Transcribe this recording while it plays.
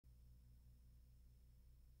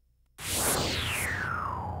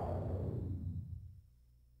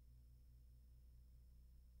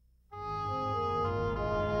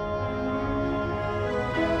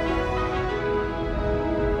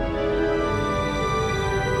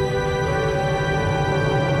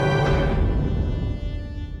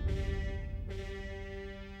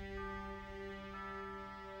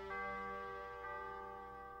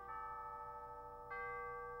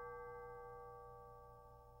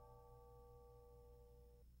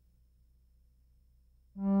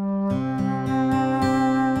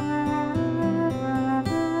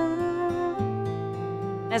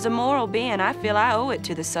As a moral being, I feel I owe it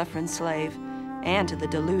to the suffering slave and to the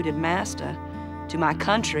deluded master, to my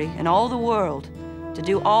country and all the world, to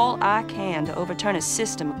do all I can to overturn a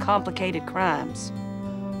system of complicated crimes.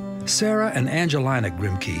 Sarah and Angelina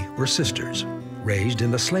Grimke were sisters, raised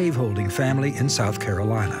in a slaveholding family in South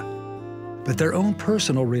Carolina. But their own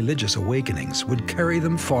personal religious awakenings would carry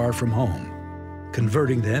them far from home,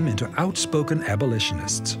 converting them into outspoken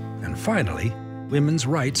abolitionists and finally, women's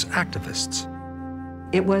rights activists.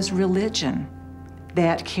 It was religion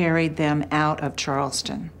that carried them out of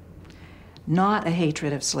Charleston, not a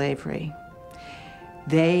hatred of slavery.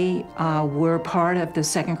 They were part of the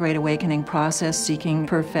Second Great Awakening process, seeking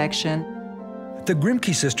perfection. The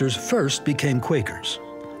Grimke sisters first became Quakers.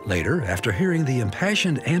 Later, after hearing the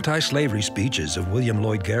impassioned anti-slavery speeches of William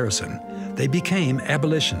Lloyd Garrison, they became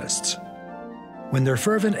abolitionists. When their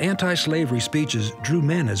fervent anti-slavery speeches drew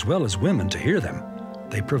men as well as women to hear them,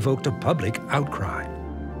 they provoked a public outcry.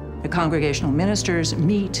 The congregational ministers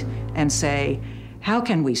meet and say, how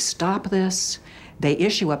can we stop this? They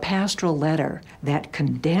issue a pastoral letter that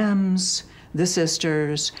condemns the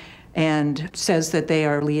sisters and says that they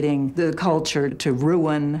are leading the culture to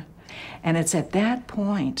ruin. And it's at that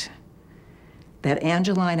point that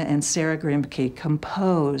Angelina and Sarah Grimke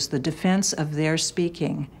compose the defense of their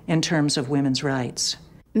speaking in terms of women's rights.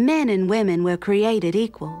 Men and women were created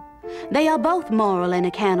equal. They are both moral and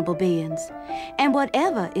accountable beings. And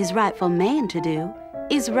whatever is right for man to do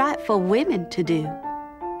is right for women to do.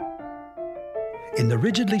 In the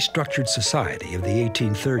rigidly structured society of the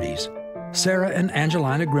 1830s, Sarah and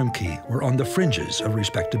Angelina Grimke were on the fringes of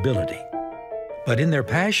respectability. But in their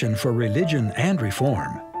passion for religion and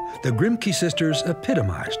reform, the Grimke sisters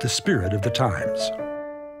epitomized the spirit of the times.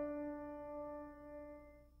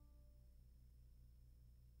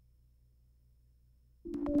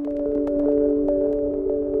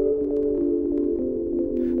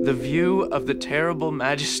 The view of the terrible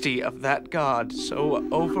majesty of that God so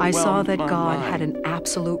overwhelmed I saw that my God mind. had an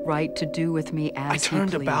absolute right to do with me as I turned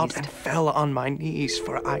he pleased. about and fell on my knees,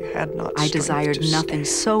 for I had not I strength desired to nothing stand.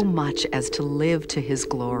 so much as to live to his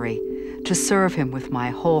glory, to serve him with my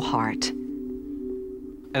whole heart.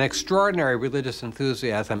 An extraordinary religious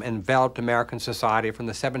enthusiasm enveloped American society from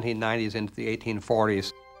the 1790s into the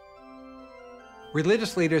 1840s.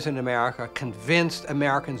 Religious leaders in America convinced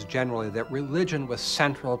Americans generally that religion was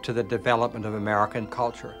central to the development of American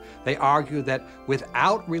culture. They argued that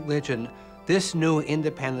without religion, this new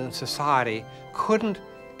independent society couldn't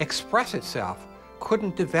express itself,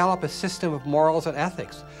 couldn't develop a system of morals and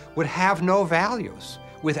ethics, would have no values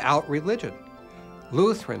without religion.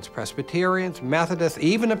 Lutherans, Presbyterians, Methodists,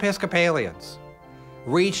 even Episcopalians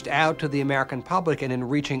reached out to the American public, and in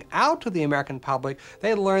reaching out to the American public,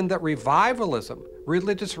 they learned that revivalism,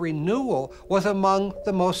 religious renewal, was among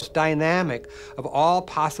the most dynamic of all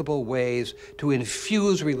possible ways to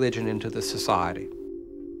infuse religion into the society.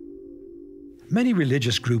 Many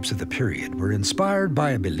religious groups of the period were inspired by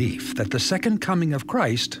a belief that the second coming of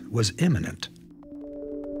Christ was imminent.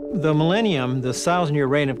 The millennium, the 1,000-year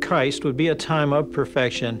reign of Christ, would be a time of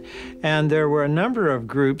perfection, and there were a number of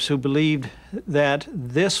groups who believed that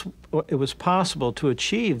it was possible to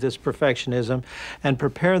achieve this perfectionism and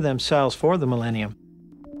prepare themselves for the millennium.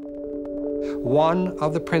 One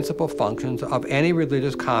of the principal functions of any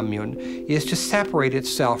religious commune is to separate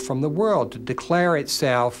itself from the world, to declare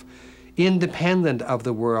itself independent of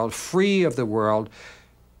the world, free of the world,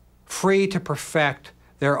 free to perfect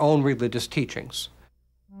their own religious teachings.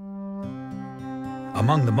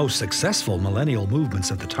 Among the most successful millennial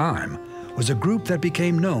movements of the time was a group that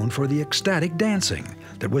became known for the ecstatic dancing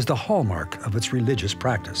that was the hallmark of its religious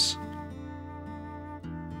practice.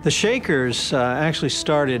 The Shakers actually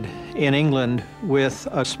started in England with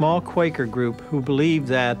a small Quaker group who believed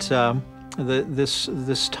that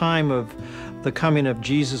this time of the coming of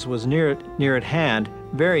Jesus was near at hand,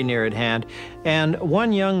 very near at hand, and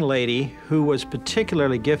one young lady who was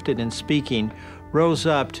particularly gifted in speaking rose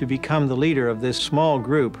up to become the leader of this small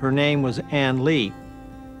group. Her name was Ann Lee.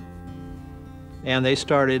 And they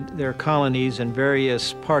started their colonies in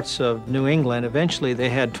various parts of New England. Eventually they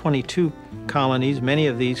had 22 colonies. Many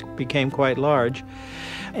of these became quite large.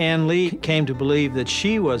 Ann Lee came to believe that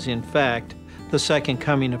she was, in fact, the second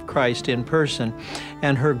coming of Christ in person,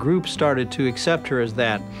 and her group started to accept her as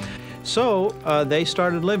that. So they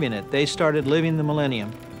started living it. They started living the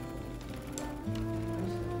millennium.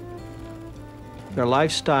 Their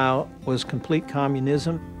lifestyle was complete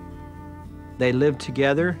communism. They lived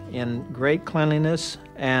together in great cleanliness,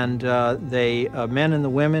 and men and the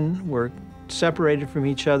women were separated from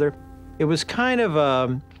each other. It was kind of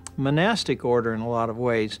a monastic order in a lot of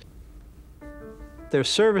ways. Their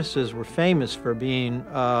services were famous for being,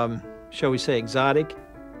 shall we say, exotic.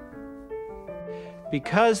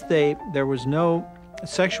 Because there was no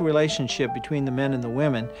sexual relationship between the men and the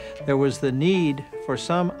women, there was the need for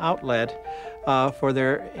some outlet for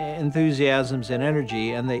their enthusiasms and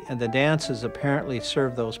energy, and the dances apparently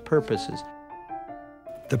served those purposes.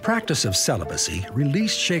 The practice of celibacy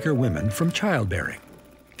released Shaker women from childbearing,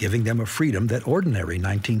 giving them a freedom that ordinary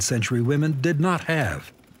 19th century women did not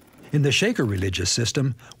have. In the Shaker religious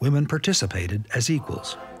system, women participated as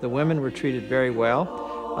equals. The women were treated very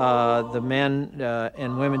well. The men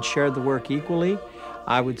and women shared the work equally.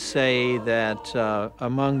 I would say that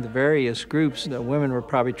among the various groups, the women were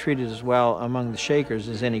probably treated as well among the Shakers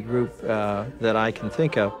as any group that I can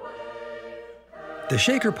think of. The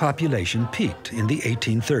Shaker population peaked in the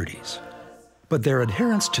 1830s, but their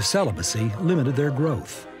adherence to celibacy limited their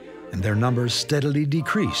growth, and their numbers steadily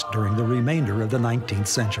decreased during the remainder of the 19th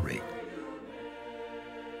century.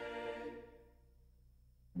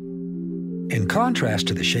 In contrast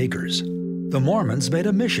to the Shakers, the Mormons made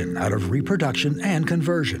a mission out of reproduction and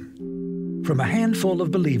conversion. From a handful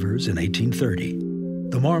of believers in 1830,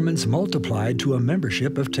 the Mormons multiplied to a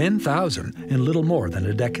membership of 10,000 in little more than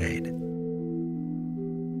a decade.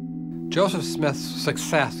 Joseph Smith's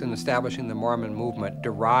success in establishing the Mormon movement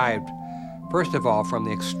derived, first of all, from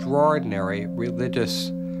the extraordinary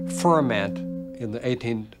religious ferment in the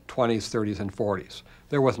 1820s, 30s, and 40s.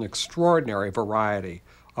 There was an extraordinary variety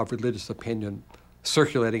of religious opinion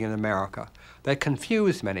circulating in America that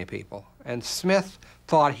confused many people. And Smith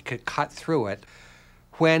thought he could cut through it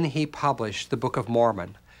when he published the Book of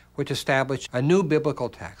Mormon, which established a new biblical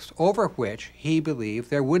text over which he believed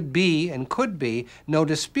there would be and could be no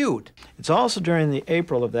dispute. It's also during the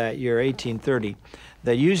April of that year, 1830,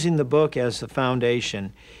 that using the book as the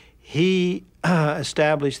foundation, he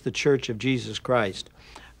established the Church of Jesus Christ.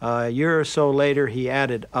 A year or so later, he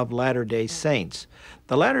added of Latter-day Saints.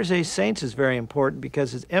 The Latter-day Saints is very important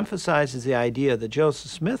because it emphasizes the idea that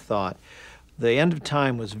Joseph Smith thought the end of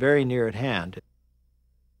time was very near at hand.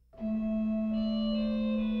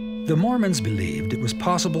 The Mormons believed it was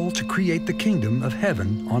possible to create the kingdom of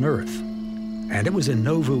heaven on earth, and it was in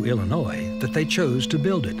Nauvoo, Illinois, that they chose to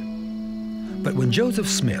build it. But when Joseph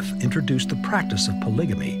Smith introduced the practice of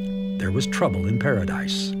polygamy, there was trouble in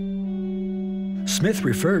paradise. Smith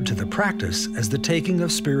referred to the practice as the taking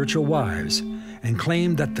of spiritual wives and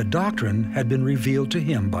claimed that the doctrine had been revealed to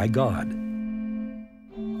him by God.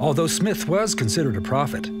 Although Smith was considered a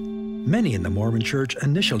prophet, many in the Mormon Church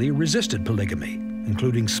initially resisted polygamy,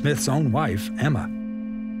 including Smith's own wife, Emma.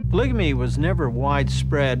 Polygamy was never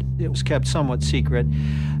widespread. It was kept somewhat secret,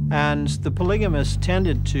 and the polygamists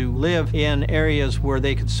tended to live in areas where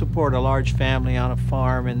they could support a large family on a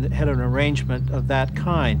farm and had an arrangement of that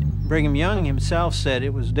kind. Brigham Young himself said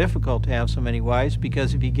it was difficult to have so many wives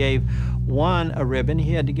because if he gave one a ribbon,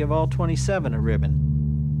 he had to give all 27 a ribbon.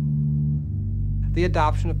 The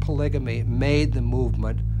adoption of polygamy made the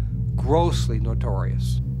movement grossly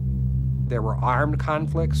notorious. There were armed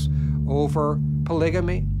conflicts over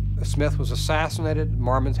polygamy. Smith was assassinated.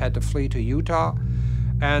 Mormons had to flee to Utah.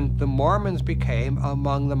 And the Mormons became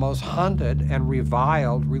among the most hunted and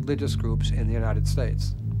reviled religious groups in the United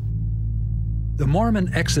States. The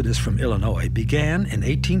Mormon exodus from Illinois began in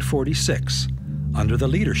 1846 under the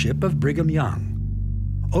leadership of Brigham Young.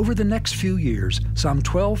 Over the next few years, some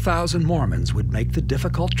 12,000 Mormons would make the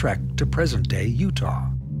difficult trek to present-day Utah.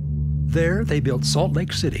 There, they built Salt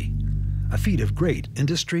Lake City, a feat of great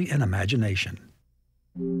industry and imagination.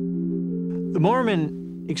 The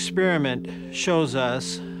Mormon experiment shows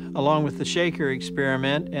us, along with the Shaker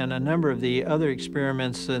experiment and a number of the other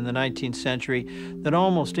experiments in the 19th century, that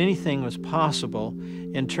almost anything was possible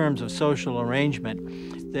in terms of social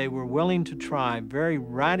arrangement. They were willing to try very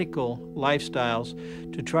radical lifestyles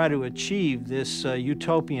to try to achieve this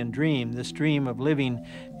utopian dream, this dream of living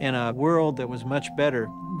in a world that was much better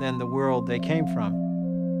than the world they came from.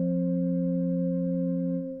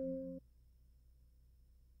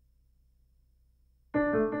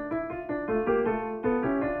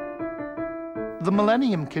 The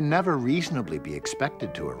millennium can never reasonably be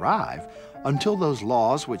expected to arrive until those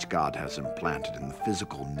laws which God has implanted in the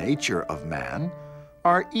physical nature of man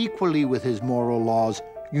are equally with his moral laws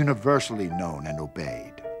universally known and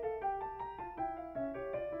obeyed.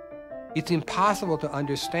 It's impossible to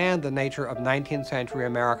understand the nature of 19th century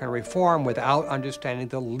American reform without understanding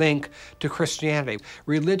the link to Christianity.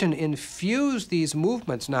 Religion infused these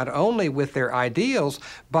movements not only with their ideals,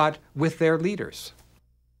 but with their leaders.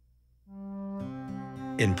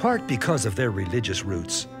 In part because of their religious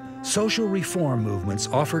roots, social reform movements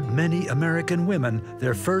offered many American women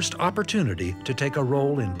their first opportunity to take a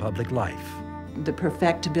role in public life. the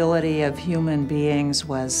perfectibility of human beings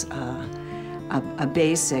was a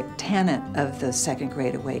basic tenet of the Second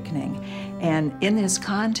Great Awakening. And in this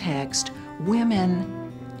context,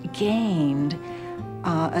 women gained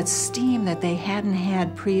esteem that they hadn't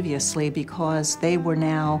had previously because they were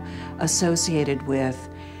now associated with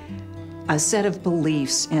a set of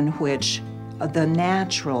beliefs in which the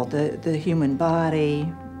natural, the human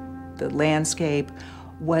body, the landscape,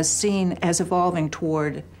 was seen as evolving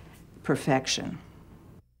toward perfection.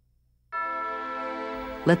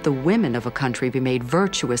 Let the women of a country be made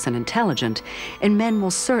virtuous and intelligent, and men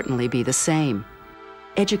will certainly be the same.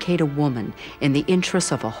 Educate a woman, and the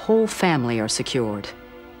interests of a whole family are secured.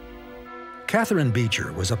 Catherine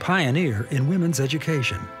Beecher was a pioneer in women's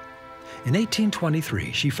education. In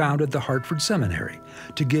 1823, she founded the Hartford Seminary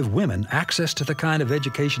to give women access to the kind of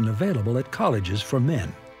education available at colleges for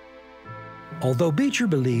men. Although Beecher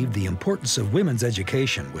believed the importance of women's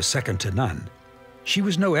education was second to none, she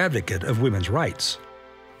was no advocate of women's rights.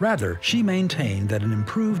 Rather, she maintained that an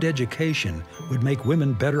improved education would make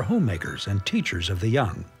women better homemakers and teachers of the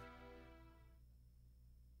young.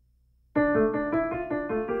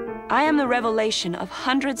 I am the revelation of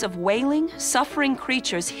hundreds of wailing, suffering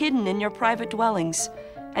creatures hidden in your private dwellings,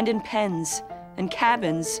 and in pens and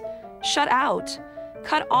cabins, shut out,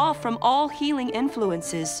 cut off from all healing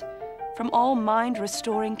influences, from all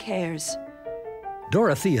mind-restoring cares.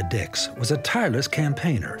 Dorothea Dix was a tireless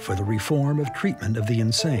campaigner for the reform of treatment of the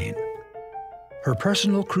insane. Her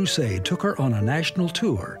personal crusade took her on a national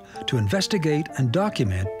tour to investigate and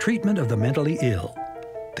document treatment of the mentally ill.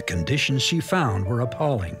 The conditions she found were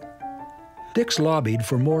appalling. Dix lobbied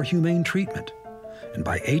for more humane treatment, and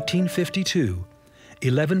by 1852,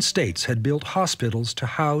 11 states had built hospitals to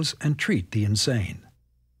house and treat the insane.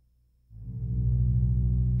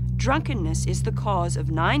 Drunkenness is the cause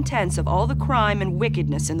of 9/10 of all the crime and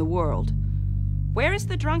wickedness in the world. Where is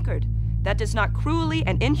the drunkard that does not cruelly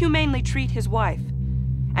and inhumanely treat his wife?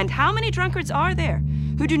 And how many drunkards are there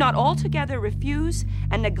who do not altogether refuse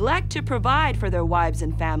and neglect to provide for their wives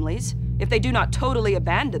and families if they do not totally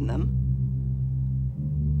abandon them?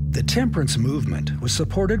 The temperance movement was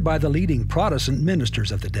supported by the leading Protestant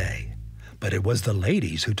ministers of the day, but it was the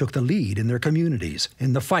ladies who took the lead in their communities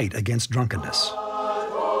in the fight against drunkenness.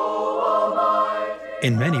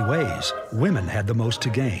 In many ways, women had the most to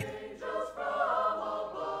gain.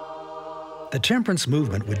 The temperance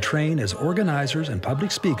movement would train as organizers and public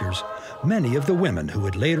speakers many of the women who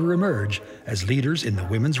would later emerge as leaders in the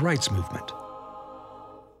women's rights movement.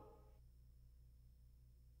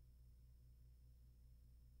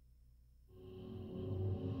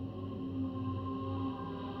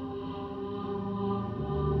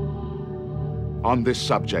 On this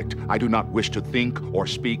subject, I do not wish to think or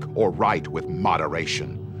speak or write with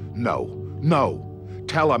moderation. No, no.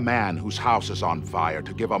 Tell a man whose house is on fire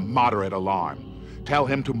to give a moderate alarm. Tell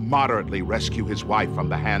him to moderately rescue his wife from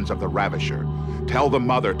the hands of the ravisher. Tell the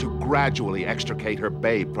mother to gradually extricate her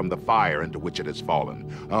babe from the fire into which it has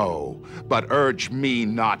fallen. Oh, but urge me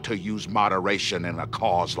not to use moderation in a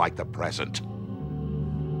cause like the present.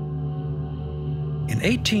 In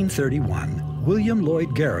 1831, William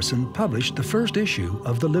Lloyd Garrison published the first issue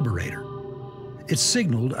of The Liberator. It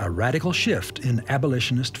signaled a radical shift in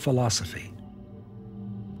abolitionist philosophy.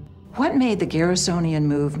 What made the Garrisonian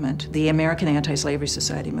movement, the American Anti-Slavery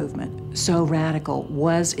Society movement, so radical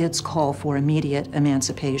was its call for immediate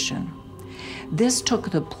emancipation. This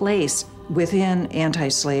took the place within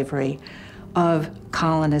anti-slavery of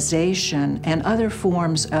colonization and other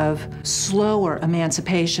forms of slower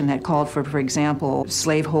emancipation that called for example,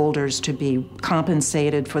 slaveholders to be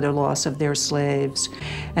compensated for the loss of their slaves.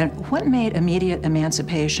 And what made immediate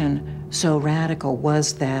emancipation so radical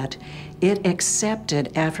was that it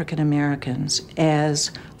accepted African Americans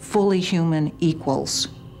as fully human equals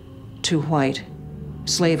to white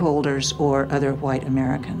slaveholders or other white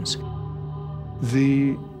Americans.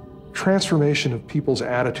 The transformation of people's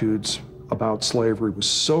attitudes about slavery was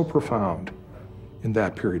so profound in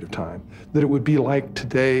that period of time that it would be like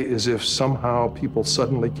today as if somehow people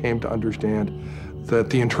suddenly came to understand that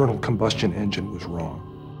the internal combustion engine was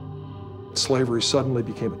wrong. Slavery suddenly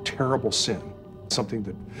became a terrible sin, something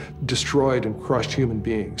that destroyed and crushed human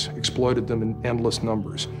beings, exploited them in endless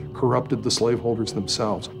numbers, corrupted the slaveholders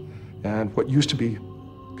themselves. And what used to be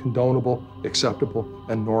condonable, acceptable,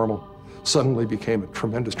 and normal suddenly became a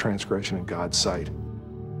tremendous transgression in God's sight.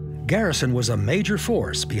 Garrison was a major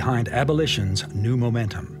force behind abolition's new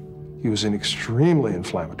momentum. He was an extremely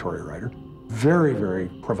inflammatory writer, very, very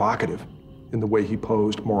provocative in the way he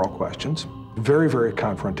posed moral questions, very, very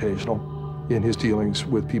confrontational in his dealings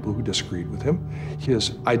with people who disagreed with him.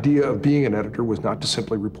 His idea of being an editor was not to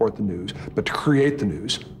simply report the news, but to create the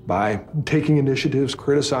news by taking initiatives,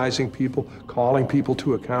 criticizing people, calling people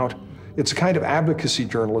to account. It's a kind of advocacy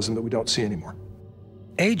journalism that we don't see anymore.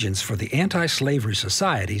 Agents for the anti-slavery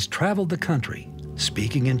societies traveled the country,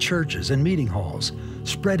 speaking in churches and meeting halls,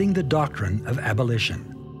 spreading the doctrine of abolition.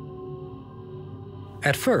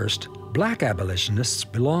 At first, black abolitionists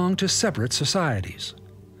belonged to separate societies,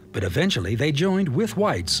 but eventually they joined with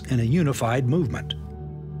whites in a unified movement.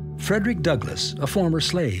 Frederick Douglass, a former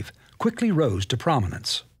slave, quickly rose to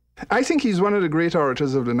prominence. I think he's one of the great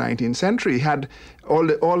orators of the 19th century. He had all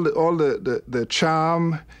the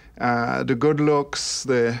charm, the good looks,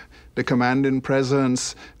 the commanding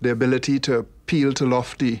presence, the ability to appeal to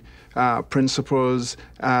lofty principles,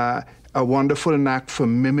 a wonderful knack for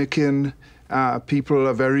mimicking people,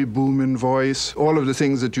 a very booming voice, all of the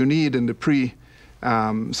things that you need in the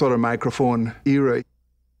sort of microphone era.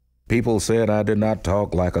 People said I did not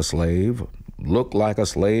talk like a slave, look like a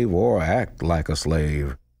slave, or act like a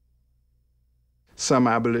slave. Some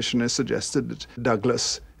abolitionists suggested that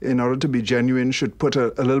Douglass, in order to be genuine, should put a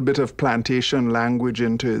little bit of plantation language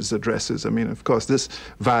into his addresses. I mean, of course, this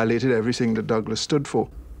violated everything that Douglass stood for.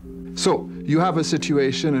 So you have a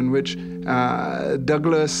situation in which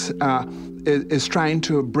Douglass is trying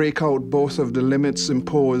to break out both of the limits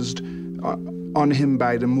imposed on him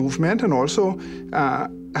by the movement, and also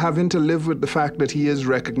having to live with the fact that he is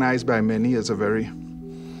recognized by many as a very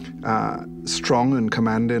strong and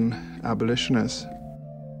commanding abolitionist.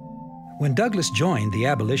 When Douglass joined the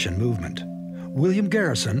abolition movement, William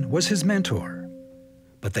Garrison was his mentor.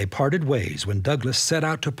 But they parted ways when Douglass set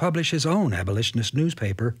out to publish his own abolitionist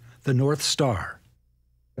newspaper, the North Star.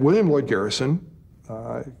 William Lloyd Garrison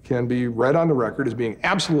can be read on the record as being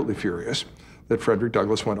absolutely furious that Frederick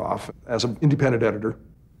Douglass went off as an independent editor.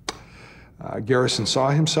 Garrison saw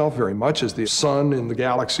himself very much as the sun in the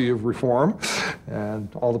galaxy of reform,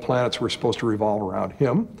 and all the planets were supposed to revolve around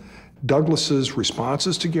him. Douglass's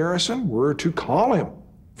responses to Garrison were to call him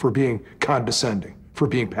for being condescending, for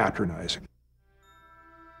being patronizing.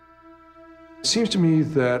 It seems to me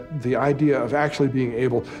that the idea of actually being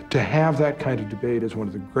able to have that kind of debate is one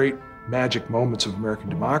of the great magic moments of American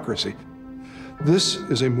democracy. This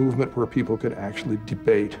is a movement where people could actually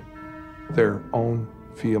debate their own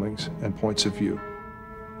feelings and points of view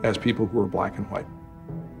as people who are black and white,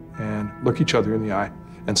 and look each other in the eye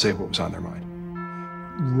and say what was on their mind.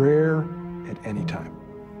 Rare at any time.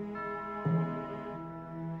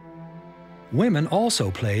 Women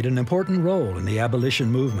also played an important role in the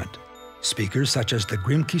abolition movement. Speakers such as the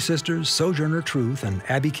Grimke sisters, Sojourner Truth, and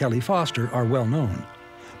Abby Kelly Foster are well known,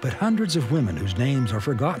 but hundreds of women whose names are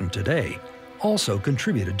forgotten today also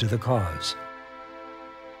contributed to the cause.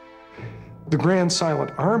 The grand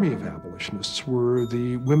silent army of abolitionists were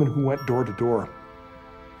the women who went door to door,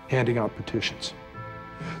 handing out petitions.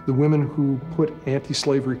 The women who put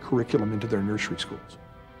anti-slavery curriculum into their nursery schools.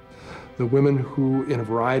 The women who, in a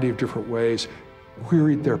variety of different ways,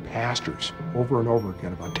 queried their pastors over and over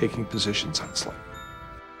again about taking positions on slavery.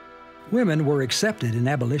 Women were accepted in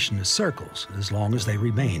abolitionist circles as long as they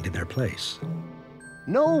remained in their place.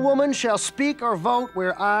 No woman shall speak or vote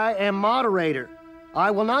where I am moderator.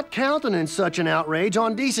 I will not countenance such an outrage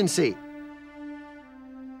on decency.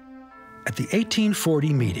 At the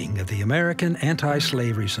 1840 meeting of the American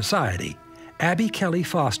Anti-Slavery Society, Abby Kelly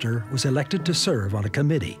Foster was elected to serve on a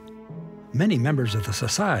committee. Many members of the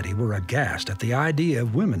society were aghast at the idea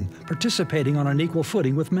of women participating on an equal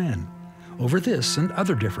footing with men. Over this and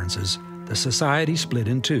other differences, the society split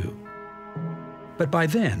in two. But by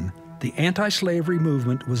then, the anti-slavery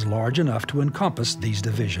movement was large enough to encompass these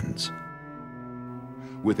divisions.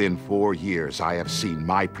 Within 4 years, I have seen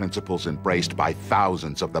my principles embraced by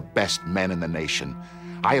thousands of the best men in the nation.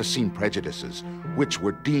 I have seen prejudices, which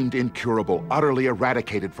were deemed incurable, utterly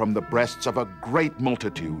eradicated from the breasts of a great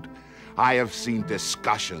multitude. I have seen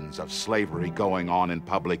discussions of slavery going on in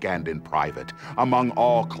public and in private, among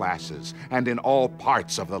all classes and in all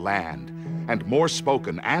parts of the land, and more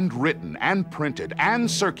spoken and written and printed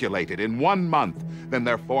and circulated in 1 month than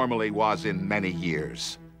there formerly was in many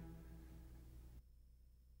years.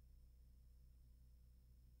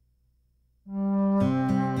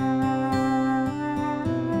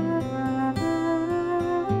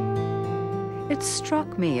 It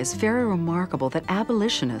struck me as very remarkable that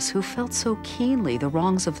abolitionists who felt so keenly the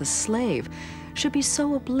wrongs of the slave should be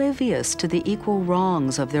so oblivious to the equal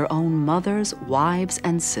wrongs of their own mothers, wives,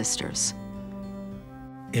 and sisters.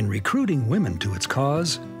 In recruiting women to its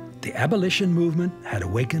cause, the abolition movement had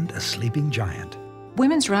awakened a sleeping giant.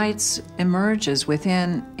 Women's rights emerges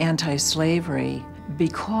within anti-slavery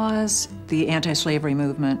because the anti-slavery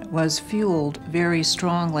movement was fueled very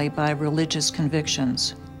strongly by religious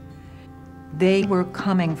convictions, they were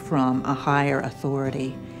coming from a higher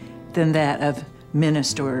authority than that of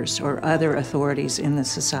ministers or other authorities in the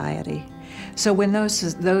society. So when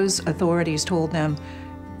those authorities told them,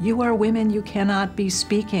 "You are women, you cannot be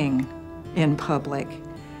speaking in public,"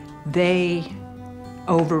 they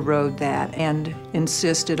overrode that and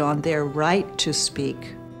insisted on their right to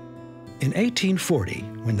speak. In 1840,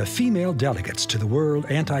 when the female delegates to the World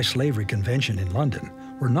Anti-Slavery Convention in London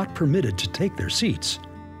were not permitted to take their seats,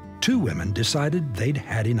 two women decided they'd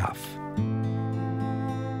had enough.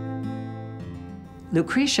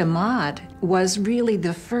 Lucretia Mott was really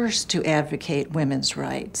the first to advocate women's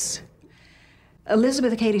rights.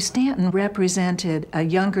 Elizabeth Cady Stanton represented a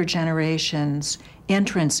younger generation's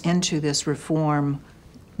entrance into this reform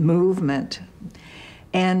movement.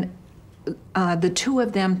 And the two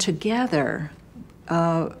of them together,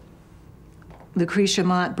 Lucretia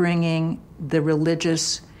Mott bringing the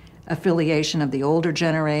religious affiliation of the older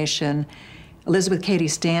generation, Elizabeth Cady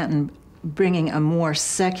Stanton bringing a more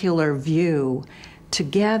secular view,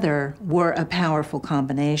 together were a powerful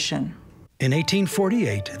combination. In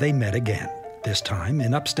 1848, they met again, this time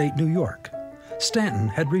in upstate New York. Stanton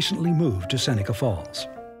had recently moved to Seneca Falls.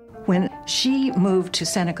 When she moved to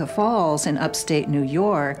Seneca Falls in upstate New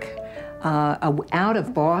York, out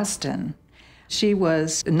of Boston, she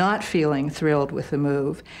was not feeling thrilled with the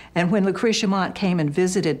move. And when Lucretia Mott came and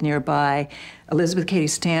visited nearby, Elizabeth Cady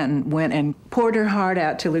Stanton went and poured her heart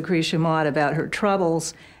out to Lucretia Mott about her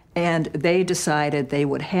troubles, and they decided they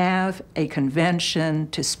would have a convention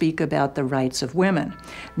to speak about the rights of women.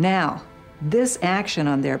 Now, this action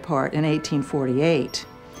on their part in 1848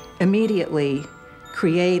 immediately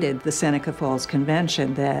created the Seneca Falls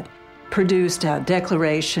Convention that produced a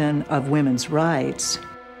Declaration of Women's Rights.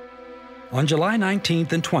 On July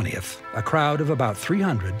 19th and 20th, a crowd of about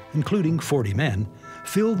 300, including 40 men,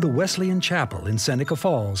 filled the Wesleyan Chapel in Seneca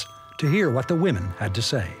Falls to hear what the women had to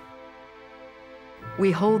say.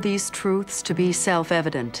 We hold these truths to be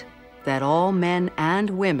self-evident, that all men and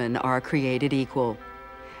women are created equal,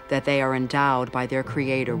 that they are endowed by their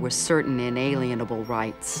Creator with certain inalienable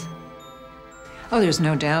rights. Oh, there's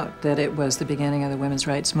no doubt that it was the beginning of the women's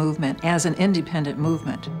rights movement as an independent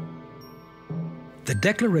movement. The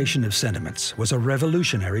Declaration of Sentiments was a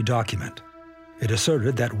revolutionary document. It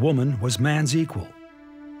asserted that woman was man's equal,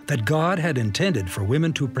 that God had intended for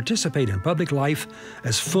women to participate in public life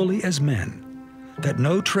as fully as men, that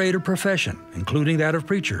no trade or profession, including that of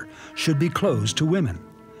preacher, should be closed to women,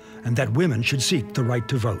 and that women should seek the right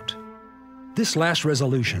to vote. This last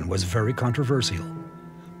resolution was very controversial,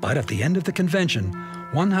 but at the end of the convention,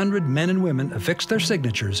 100 men and women affixed their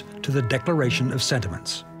signatures to the Declaration of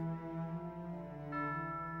Sentiments.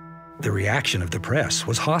 The reaction of the press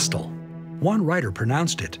was hostile. One writer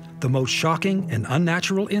pronounced it the most shocking and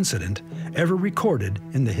unnatural incident ever recorded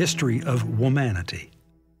in the history of womanity.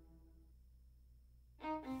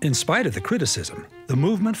 In spite of the criticism, the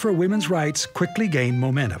movement for women's rights quickly gained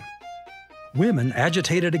momentum. Women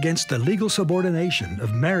agitated against the legal subordination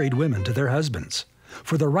of married women to their husbands,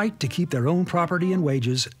 for the right to keep their own property and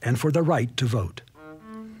wages, and for the right to vote.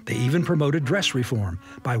 They even promoted dress reform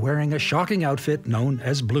by wearing a shocking outfit known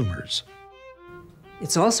as bloomers.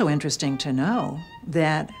 It's also interesting to know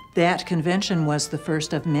that that convention was the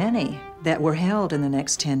first of many that were held in the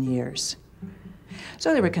next 10 years.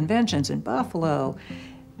 So there were conventions in Buffalo,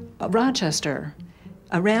 Rochester,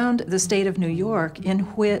 around the state of New York, in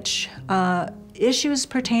which issues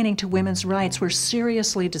pertaining to women's rights were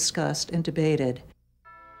seriously discussed and debated.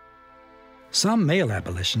 Some male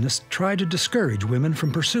abolitionists tried to discourage women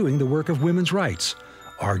from pursuing the work of women's rights,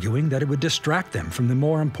 arguing that it would distract them from the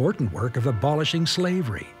more important work of abolishing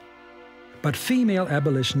slavery. But female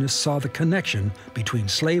abolitionists saw the connection between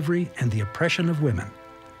slavery and the oppression of women,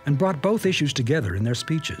 and brought both issues together in their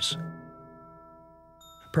speeches.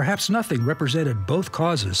 Perhaps nothing represented both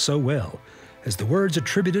causes so well as the words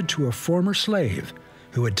attributed to a former slave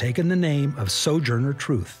who had taken the name of Sojourner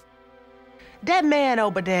Truth. That man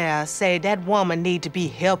over there say that woman need to be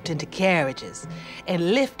helped into carriages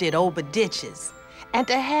and lifted over ditches and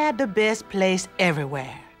to have the best place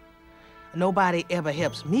everywhere. Nobody ever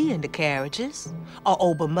helps me into carriages or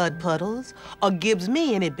over mud puddles or gives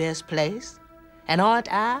me any best place. And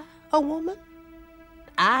aren't I a woman?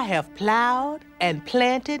 I have plowed and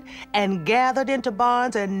planted and gathered into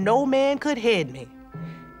barns and no man could head me.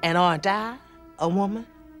 And aren't I a woman?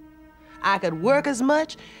 I could work as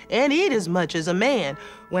much and eat as much as a man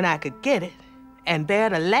when I could get it, and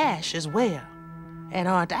bear the lash as well. And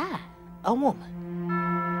aren't I a woman?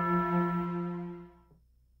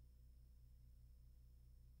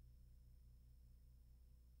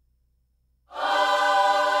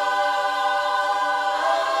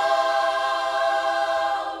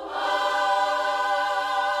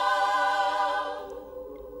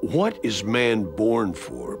 What is man born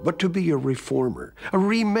for but to be a reformer, a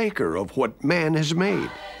remaker of what man has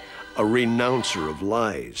made, a renouncer of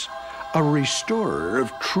lies, a restorer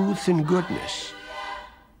of truth and goodness?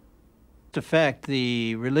 The effect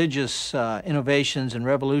the religious innovations and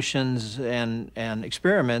revolutions and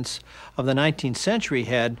experiments of the 19th century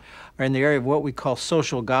had are in the area of what we call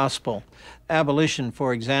social gospel. Abolition,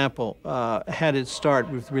 for example, had its start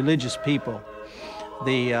with religious people.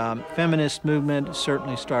 The feminist movement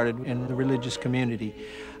certainly started in the religious community.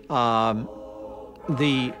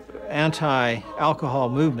 The anti-alcohol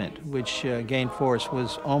movement, which gained force,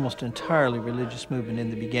 was almost entirely religious movement in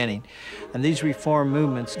the beginning. And these reform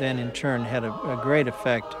movements then in turn had a great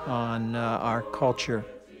effect on our culture.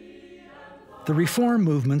 The reform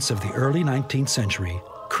movements of the early 19th century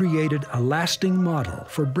created a lasting model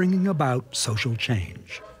for bringing about social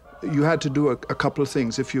change. You had to do a couple of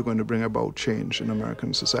things if you're going to bring about change in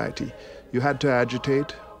American society. You had to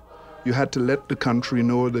agitate. You had to let the country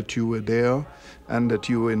know that you were there and that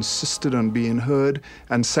you insisted on being heard.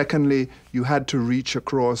 And secondly, you had to reach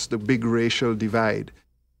across the big racial divide.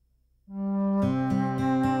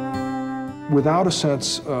 Without a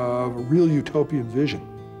sense of a real utopian vision,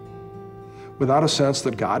 without a sense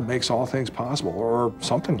that God makes all things possible or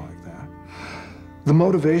something like that, the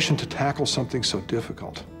motivation to tackle something so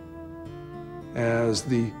difficult as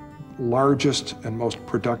the largest and most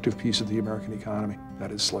productive piece of the American economy, that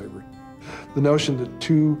is slavery. The notion that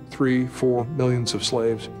 2, 3, 4 millions of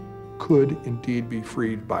slaves could indeed be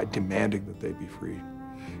freed by demanding that they be freed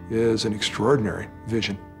is an extraordinary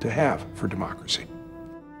vision to have for democracy.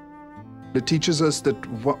 It teaches us that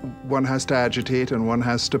one has to agitate and one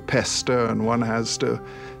has to pester and one has to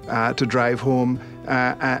drive home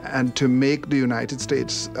and to make the United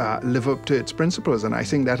States live up to its principles. And I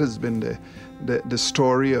think that has been the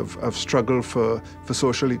story of struggle for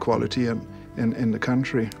social equality in the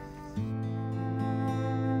country.